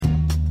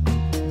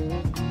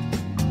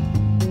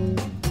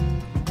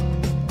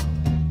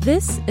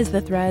This is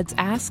the Thread's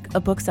Ask a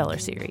Bookseller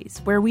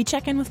series, where we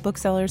check in with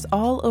booksellers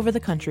all over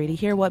the country to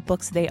hear what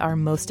books they are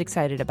most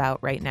excited about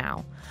right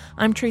now.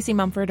 I'm Tracy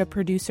Mumford, a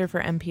producer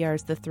for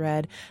NPR's The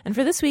Thread, and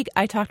for this week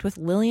I talked with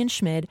Lillian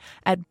Schmid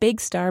at Big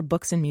Star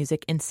Books and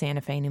Music in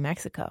Santa Fe, New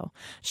Mexico.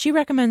 She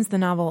recommends the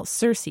novel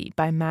Circe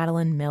by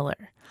Madeline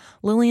Miller.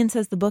 Lillian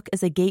says the book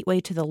is a gateway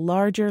to the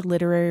larger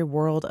literary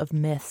world of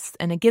myths,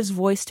 and it gives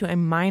voice to a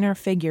minor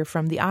figure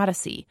from the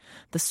Odyssey,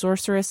 the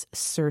sorceress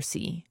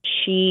Circe.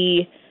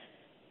 She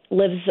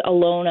lives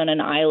alone on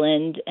an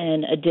island,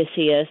 and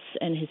Odysseus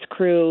and his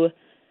crew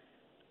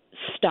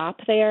stop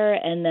there,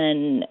 and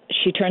then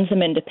she turns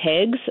them into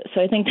pigs.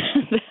 So I think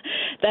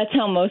that's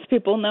how most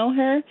people know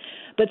her.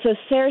 But so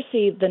Circe,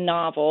 the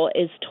novel,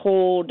 is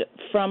told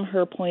from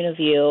her point of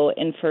view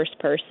in first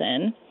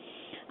person.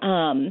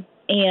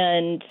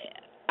 And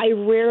I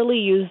rarely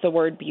use the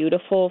word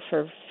beautiful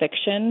for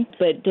fiction,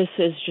 but this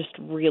is just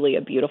really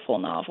a beautiful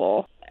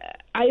novel.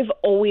 I've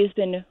always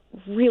been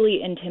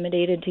really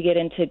intimidated to get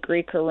into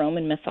Greek or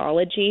Roman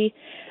mythology.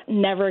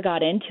 Never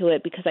got into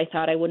it because I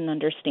thought I wouldn't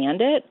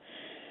understand it.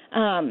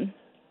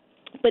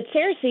 But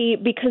Circe,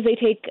 because they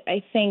take,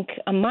 I think,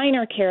 a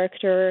minor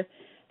character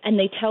and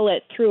they tell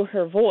it through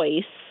her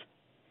voice,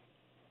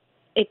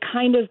 it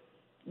kind of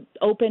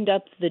opened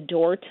up the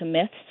door to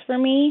myths for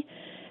me.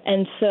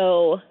 And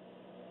so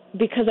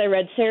because I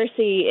read Circe,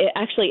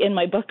 actually in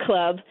my book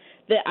club,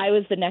 that I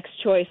was the next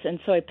choice, and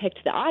so I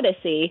picked the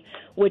Odyssey,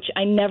 which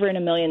I never in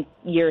a million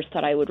years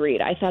thought I would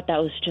read. I thought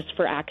that was just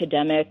for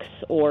academics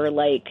or,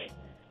 like,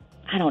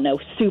 I don't know,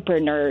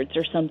 super nerds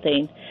or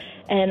something.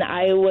 And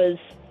I was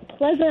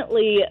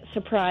pleasantly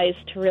surprised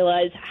to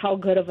realize how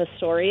good of a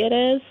story it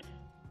is.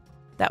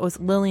 That was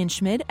Lillian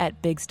Schmid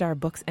at Big Star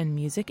Books and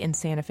Music in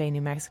Santa Fe,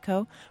 New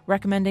Mexico,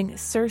 recommending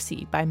Circe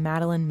by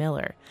Madeline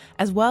Miller,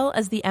 as well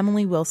as the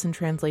Emily Wilson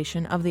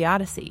translation of the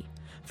Odyssey.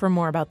 For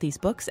more about these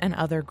books and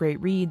other great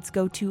reads,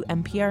 go to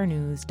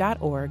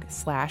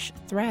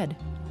nprnews.org/thread.